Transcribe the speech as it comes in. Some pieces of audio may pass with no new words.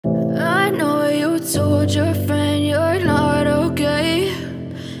told your friend you're not okay?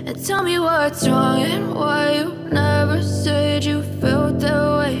 And tell me what's wrong and why you never said you felt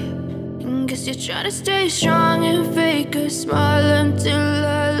that way. And guess you're trying to stay strong and fake a smile until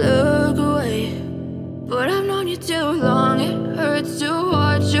I look away. But I've known you too long, it hurts to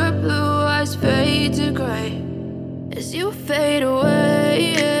watch your blue eyes fade to gray as you fade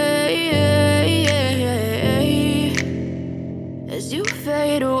away, as you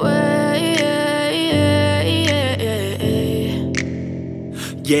fade away.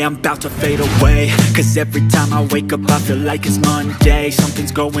 Yeah, I'm about to fade away, cause every time I wake up I feel like it's Monday.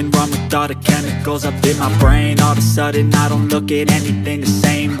 Something's going wrong with all the chemicals up in my brain. All of a sudden I don't look at anything the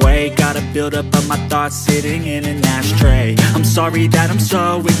same way. Got a build up of my thoughts sitting in an ashtray. I'm sorry that I'm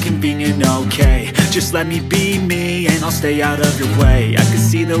so inconvenient, okay? Just let me be me and I'll stay out of your way. I can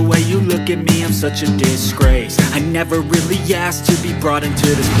see the way you look at me, I'm such a disgrace. I never really asked to be brought into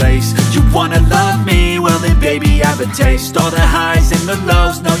this place. You wanna love me? Well then baby I have a taste. All the highs and the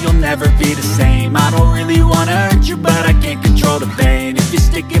lows, no you'll never be the same. I don't really wanna hurt you but I can't control the pain. If you're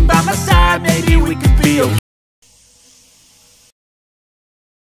sticking by my side, maybe we could